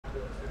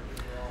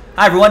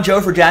Hi everyone, Joe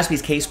for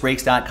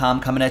JaspysCaseBreaks.com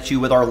coming at you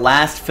with our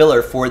last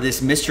filler for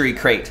this mystery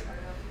crate.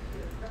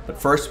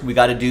 But first, we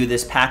got to do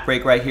this pack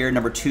break right here,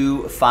 number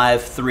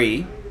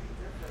 253.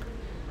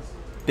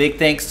 Big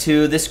thanks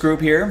to this group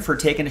here for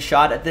taking a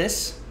shot at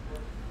this.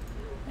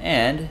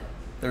 And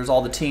there's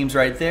all the teams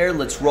right there.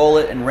 Let's roll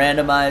it and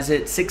randomize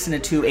it. 6 and a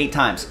 2, 8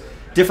 times.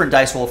 Different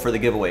dice roll for the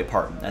giveaway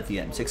part at the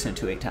end. 6 and a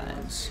 2, 8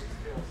 times.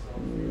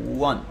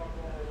 1,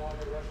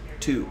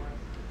 2,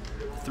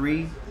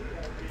 3,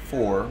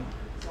 4,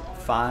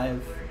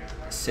 5,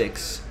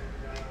 6,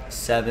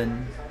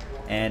 7,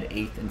 and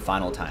 8th and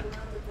final time.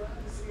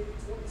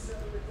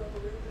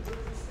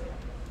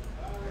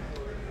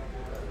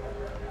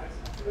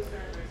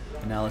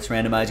 And now let's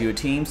randomize you a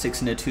team.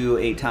 6 and a 2,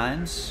 8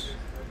 times.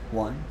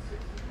 1,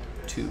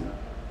 2,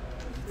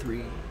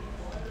 3,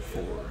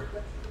 4,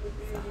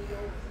 5,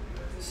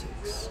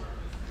 6,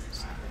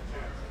 7,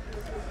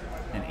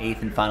 and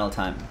 8th and final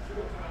time.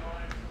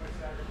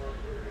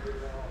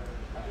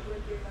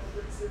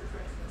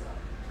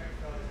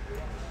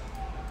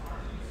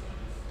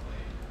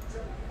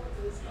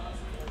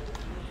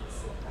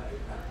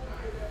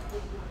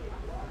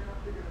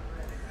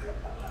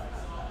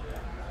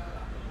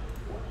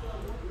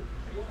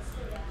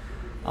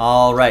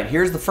 All right,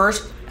 here's the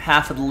first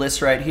half of the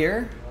list right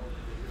here.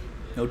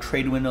 No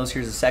trade windows.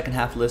 Here's the second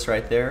half of the list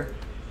right there.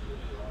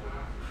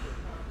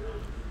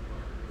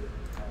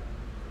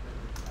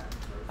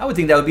 I would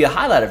think that would be a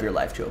highlight of your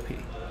life, Joe P,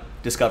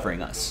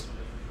 discovering us.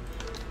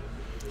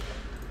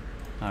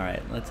 All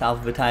right, let's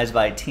alphabetize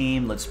by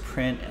team. Let's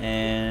print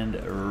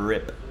and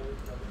rip.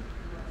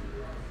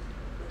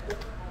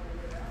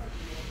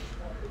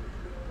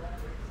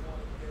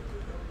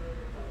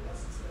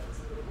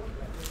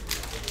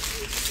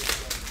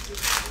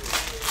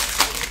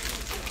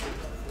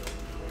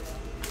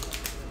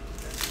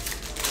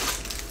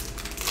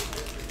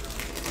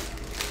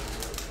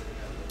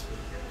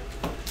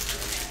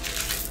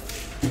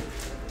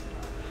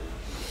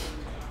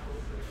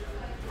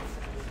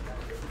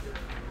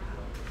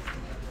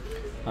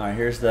 All right,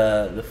 here's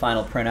the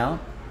final printout.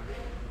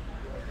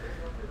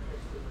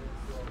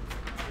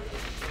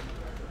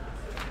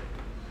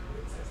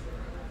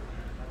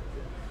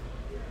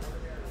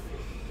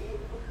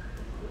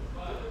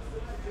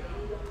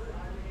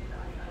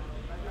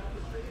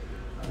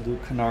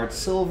 Luke Kennard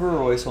silver,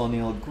 Royce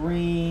O'Neal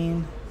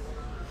green.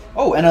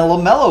 Oh, and a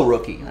LaMelo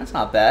rookie. That's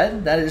not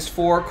bad. That is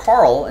for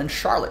Carl and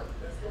Charlotte.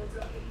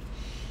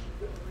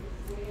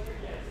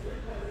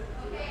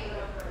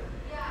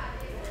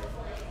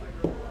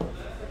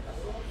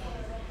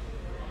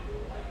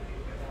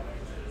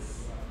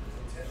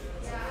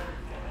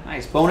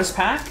 Nice bonus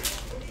pack. Let's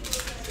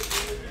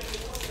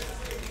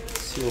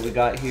see what we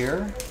got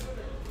here.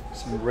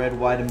 Some red,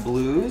 white, and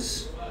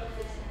blues.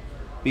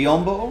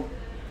 Biombo,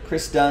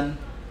 Chris Dunn,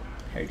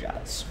 Harry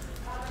Giles.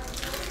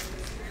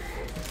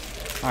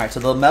 All right, so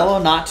the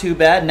LaMelo, not too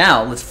bad.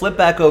 Now, let's flip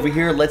back over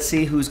here. Let's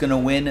see who's going to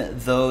win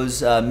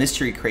those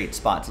mystery crate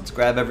spots. Let's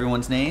grab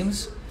everyone's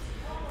names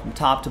from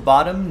top to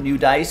bottom. New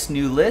dice,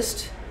 new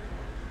list.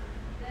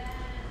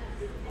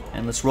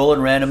 And let's roll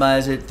and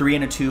randomize it. 3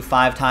 and a 2,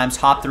 5 times.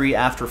 Top 3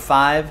 after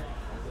 5.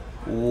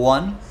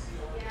 1,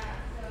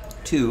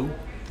 2,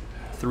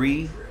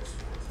 3,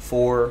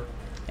 4,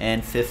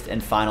 and 5th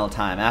and final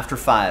time. After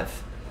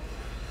 5.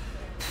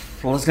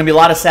 Well, there's going to be a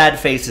lot of sad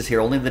faces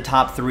here. Only the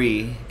top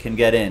 3 can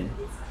get in.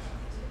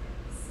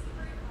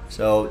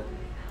 So,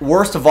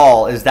 worst of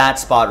all is that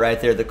spot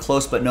right there. The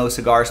close but no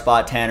cigar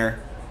spot, Tanner.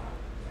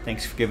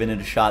 Thanks for giving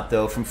it a shot,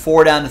 though. From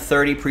 4 down to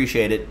 30,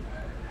 appreciate it.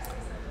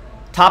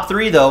 Top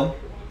 3, though.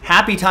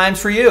 Happy times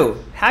for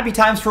you. Happy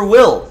times for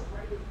Will,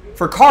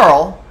 for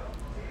Carl,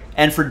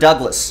 and for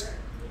Douglas.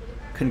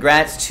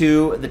 Congrats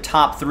to the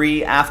top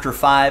 3 after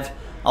 5.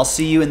 I'll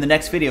see you in the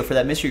next video for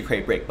that mystery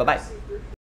crate break. Bye-bye.